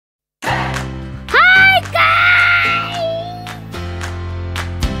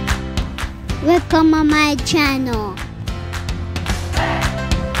come on my channel.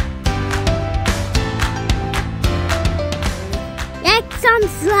 Like,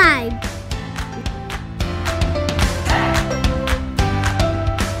 subscribe.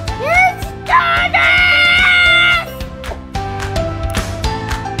 Let's start it!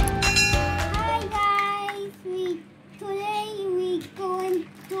 Hi guys, today we going to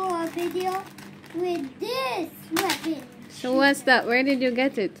do a video with this weapon. So what's that? Where did you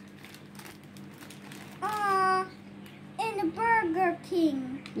get it? In the Burger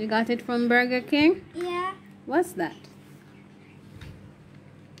King. You got it from Burger King? Yeah. What's that?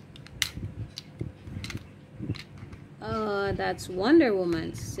 Oh, that's Wonder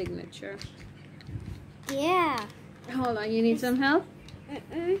Woman's signature. Yeah. Hold on, you need some help?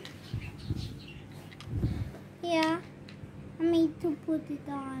 Yeah. I need to put it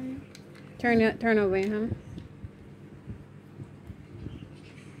on. Turn away, huh?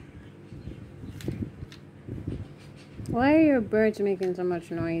 Why are your birds making so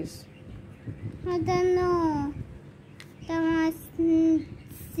much noise? I don't know. That was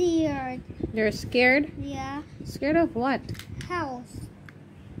scared. They're scared? Yeah. Scared of what? House.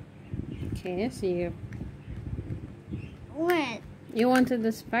 Okay, I see you. What? You wanted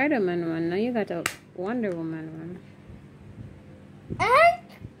the Spider-Man one, now you got a Wonder Woman one. And?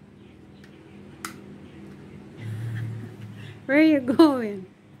 Where are you going?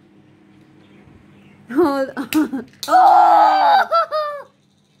 Hold on. Oh!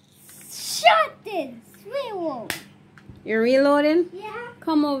 Shut it! Swivel. You're reloading? Yeah.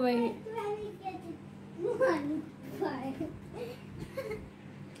 Come over here. Let me get it. One, five.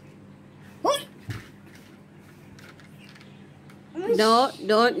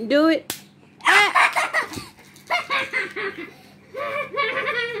 Don't do it.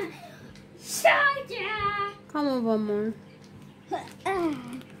 Shut up. Come over more.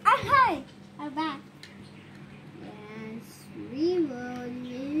 Hi. I'm back. Yes,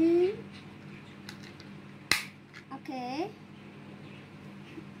 reloading. Okay.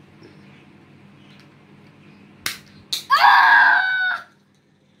 Ah!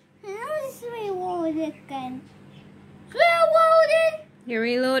 Let's reload again. Reloading. You're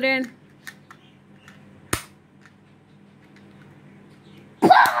reloading?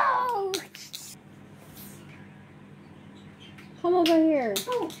 Pow! Come over here.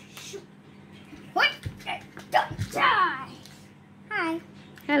 Oh, shoot. What? Don't die. Hi.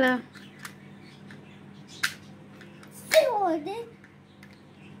 Hello. Reloading.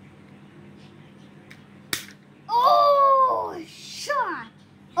 Oh, shot.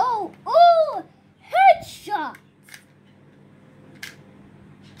 Oh, headshot.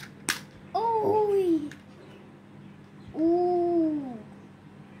 Oh. Ooh.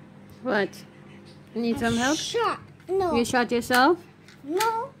 What? You need some help? Shot. No. You shot yourself?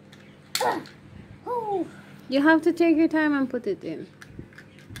 No. Oh. You have to take your time and put it in.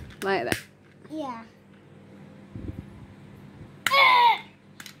 Like that. Yeah.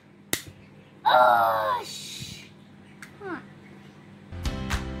 Oh.